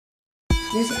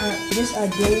This a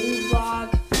daily vlog.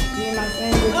 Me and my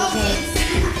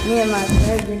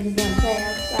friends were just gonna play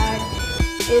outside.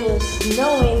 It was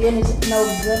snowing and it's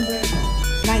November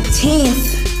 19th.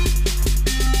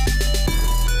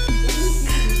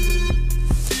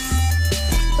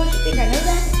 Don't you think I know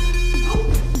that?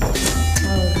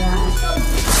 Oh God.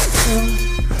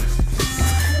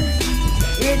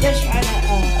 We're just trying to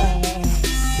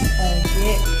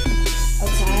get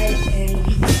outside and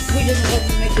we just wanted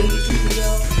to make a YouTube video.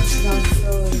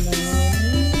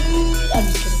 I'm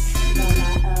just kidding. No,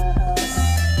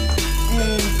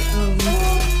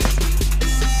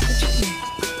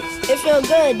 it feels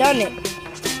good, doesn't it?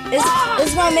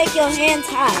 It's gonna make your hands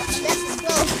hot.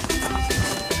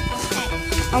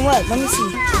 On what? Let me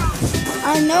see.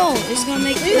 I know it's gonna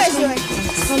make.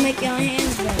 It's gonna make your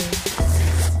hands better.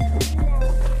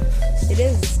 It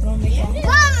is. It's gonna make your hands.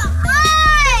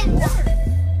 Come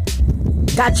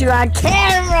on! Got you on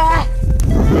camera.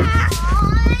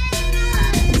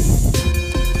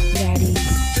 Daddy,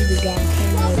 she just got on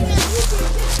camera.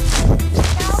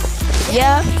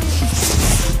 Yeah.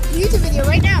 YouTube video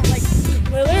right now, like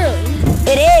literally.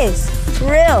 It is for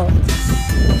real.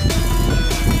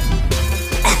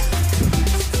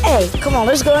 Hey, come on,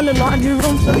 let's go in the laundry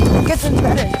room so we can get this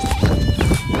better.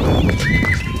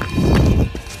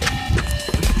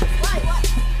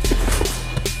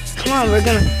 Come on, we're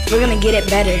gonna get it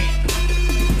better.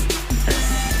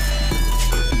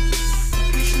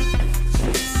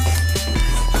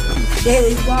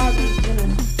 Daily vlog is gonna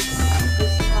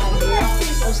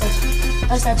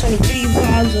LSTAR23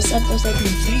 vlogs. What's up,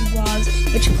 LSTAR23 vlogs?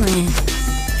 What you playing?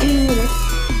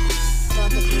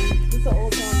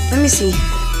 Let me see.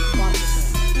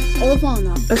 Old phone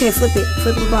though. Okay, flip it.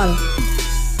 Flip the bottle.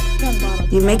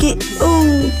 You make it?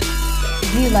 Ooh.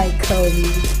 You like Kobe.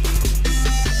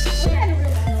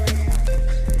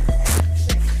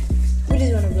 We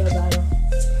just want a real bottle.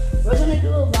 We're gonna do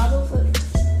a bottle flip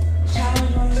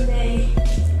challenge one day.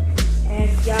 And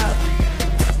y'all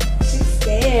too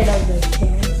scared of the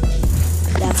can.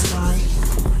 That's why.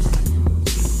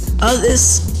 Oh, this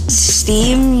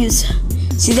steam, you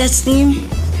see that steam?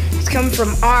 It's coming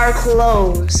from our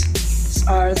clothes. It's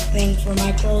our thing for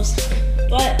my clothes.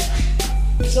 But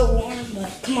it's so warm,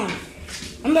 but come on.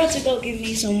 I'm about to go get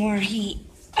me some more heat.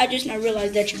 I just now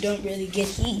realized that you don't really get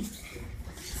heat.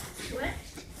 What?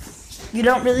 You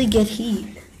don't really get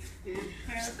heat. Yeah. Alright,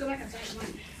 let's go back outside. Come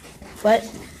on. What?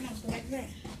 Come on, let's go back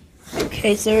inside.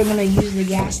 Okay, so we're gonna use the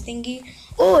gas thingy.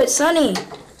 Oh, it's sunny.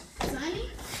 Sunny?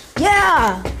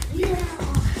 Yeah. Yeah.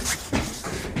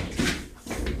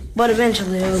 But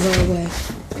eventually it'll go away.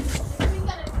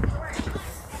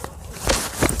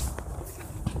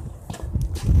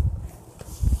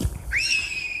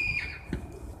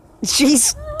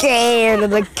 She's scared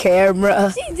of the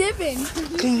camera. She's dipping.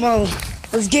 Come on,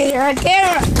 let's get her on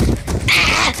camera.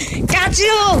 Ah, got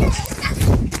you.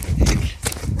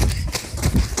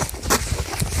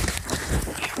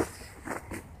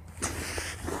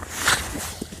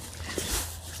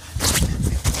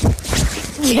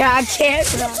 You're on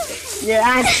camera. You're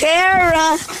on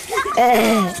camera.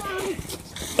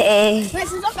 Wait,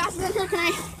 since I'm faster than her, can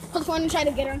I hold the phone and try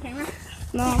to get her on camera?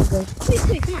 No, I'm good. Please,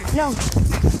 please, come on. No.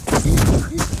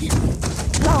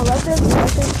 No, let's just.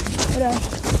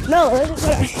 No, let's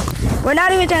just. We're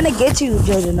not even trying to get you,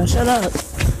 Jordan. No, shut up.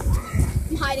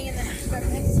 I'm hiding in the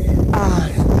darkness. Ah,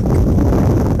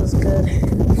 that's good.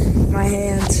 My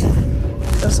hands.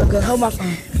 That's so good. Hold my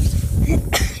phone.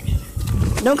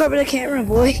 Don't cover the camera,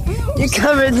 boy. You're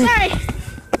covering the. Sorry.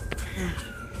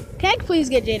 Can I please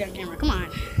get Jade on camera? Come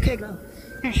on. Okay, go.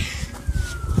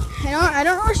 I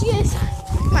don't know where she is.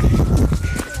 Come on.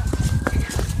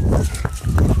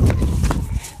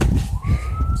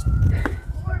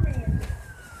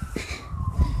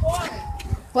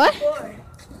 What?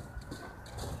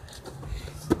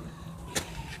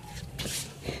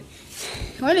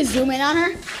 You want to zoom in on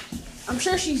her? I'm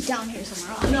sure she's down here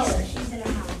somewhere. Oh, No, she's in the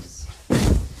house.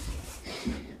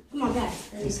 Come on, guys.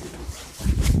 Let me see.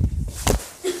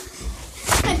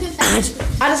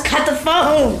 I just cut the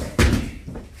phone.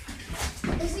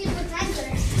 Let's see if the time's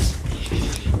there.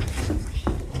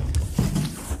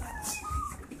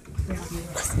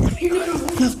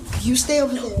 No, you stay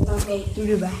over there. Okay, you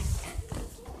do that.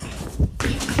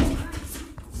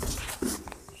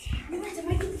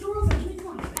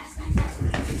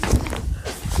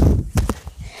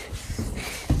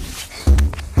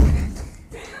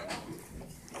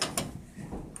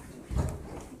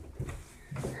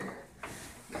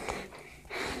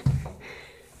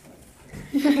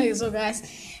 So guys,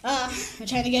 I'm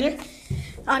trying to get her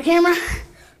on camera,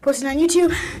 posting on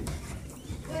YouTube.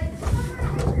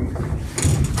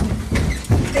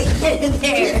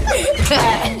 There.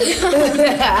 Let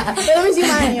me zoom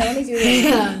on you. Let me zoom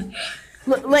in.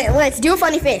 Wait, let's do a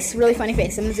funny face. Really funny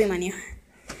face. I'm gonna zoom on you.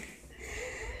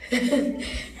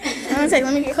 One second,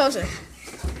 let me get closer.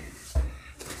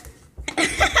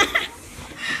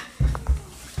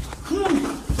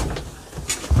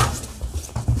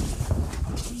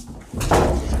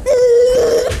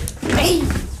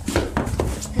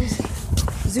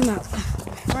 Zoom out.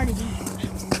 I'm already doing it.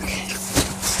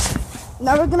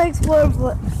 Now we're gonna explore. Come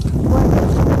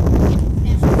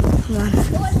on.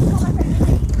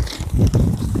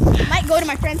 I might go to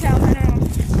my friend's house. I don't know.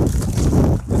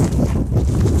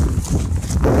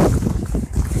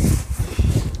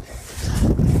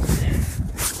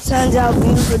 Sun's out,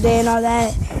 beautiful day and all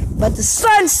that, but the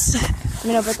sun's,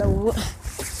 but the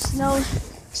snow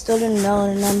still didn't know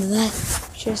and none of that.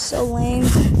 Just so lame.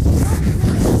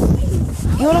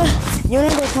 You wanna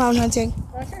go clown hunting?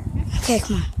 Okay,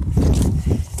 come on.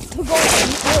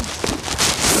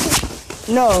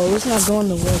 No, let's not go in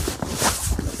the woods.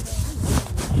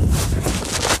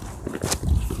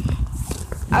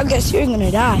 I guess you're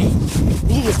gonna die.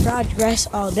 You get fried grass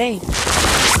all day.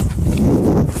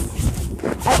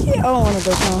 Actually, I don't want to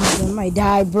go clown hunting. I might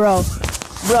die, bro.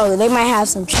 Bro, they might have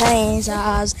some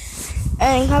chainsaws.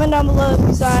 And comment down below if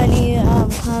you saw any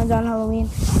clowns on Halloween,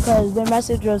 because their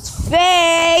message was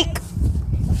fake.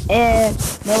 And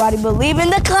nobody believed in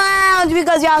the clowns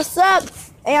because y'all suck.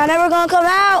 And y'all never gonna come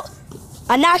out.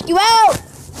 I knock you out.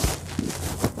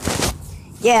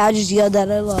 Yeah, I just yelled that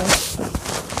a lot.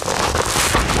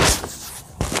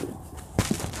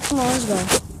 Come on, let's go.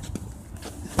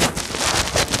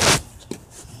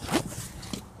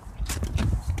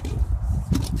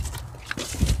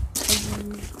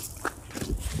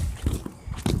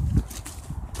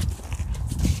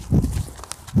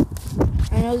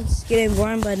 I know it's getting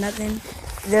boring, but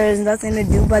there is nothing to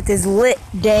do but this lit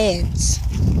dance.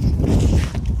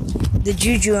 The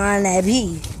juju on that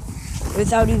beat.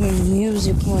 Without even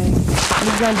music playing. I'm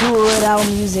just gonna do it without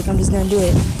music. I'm just gonna do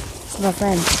it. It's my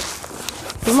friend.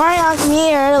 Come on, come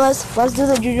here. Let's do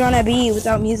the juju on that beat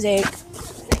without music.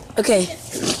 Okay.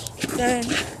 Then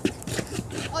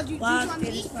walk to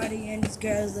this party and this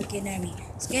girl's looking at me.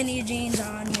 Skinny jeans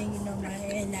on and you know my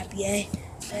hair nappy.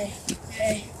 Hey.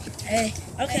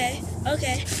 Okay.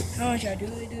 I want y'all to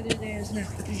do the dance now.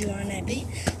 Juju on that beat.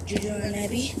 Juju on that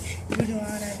beat. Juju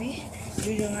on that beat.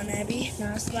 Juju on that beat.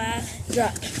 Now slide,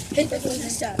 drop. Hit the foot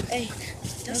and stop. Hey,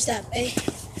 don't stop. Hey,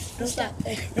 don't stop.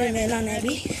 Hey, run man on that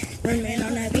beat. Run man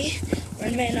on that beat.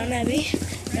 Run man on that beat.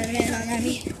 Run man on that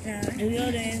beat. Now do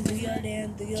your dance. Do your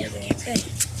dance. Do your dance. Hey.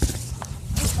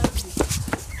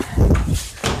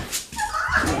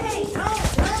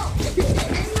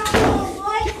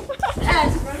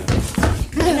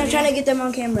 I'm trying to get them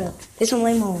on camera. There's some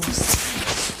lame-os.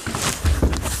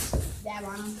 Dab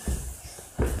on them.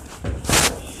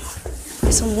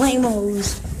 There's some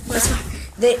lame-os.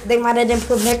 They might have didn't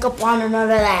put makeup on or none of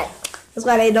that. That's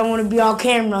why they don't want to be on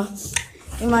camera.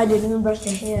 They might didn't even brush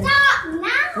their hair. Stop now.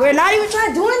 We're not even trying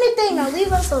to do anything. Now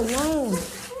leave us alone.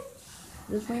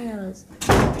 Just playing at us.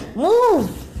 Move.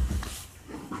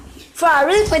 Bro, I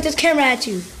really put this camera at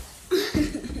you.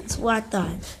 That's what I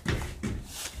thought.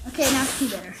 Okay, now see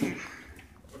better.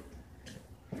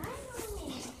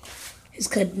 It's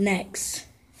cut next.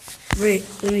 Wait,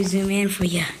 let me zoom in for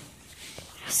you.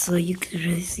 So you can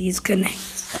really see his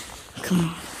connects. Come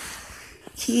on.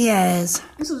 He has.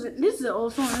 This is an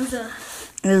old phone.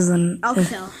 It was an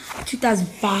Alcatel.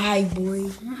 2005, boy.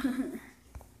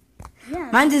 Yeah.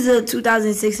 Mine is a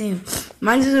 2016.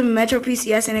 Mine is a Metro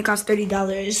PCS and it cost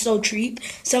 $30. It's so cheap.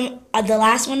 The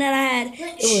last one that I had,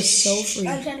 it was so free.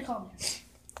 I'm trying to call me.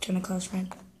 Trying to call his friend.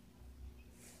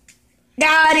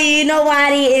 Daddy,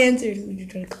 nobody answered. Who you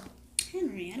trying to call?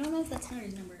 Henry. I don't know if that's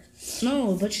Henry's number.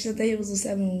 No, but you said that it was a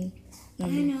 7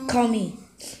 number. I know. Call me.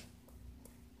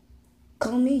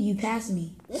 Call me. You pass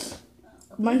me.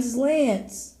 Mine's is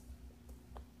Lance.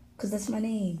 Because that's my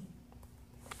name.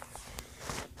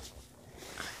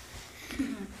 I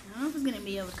don't know if he's going to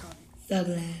be able to call me. Thug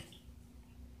Life.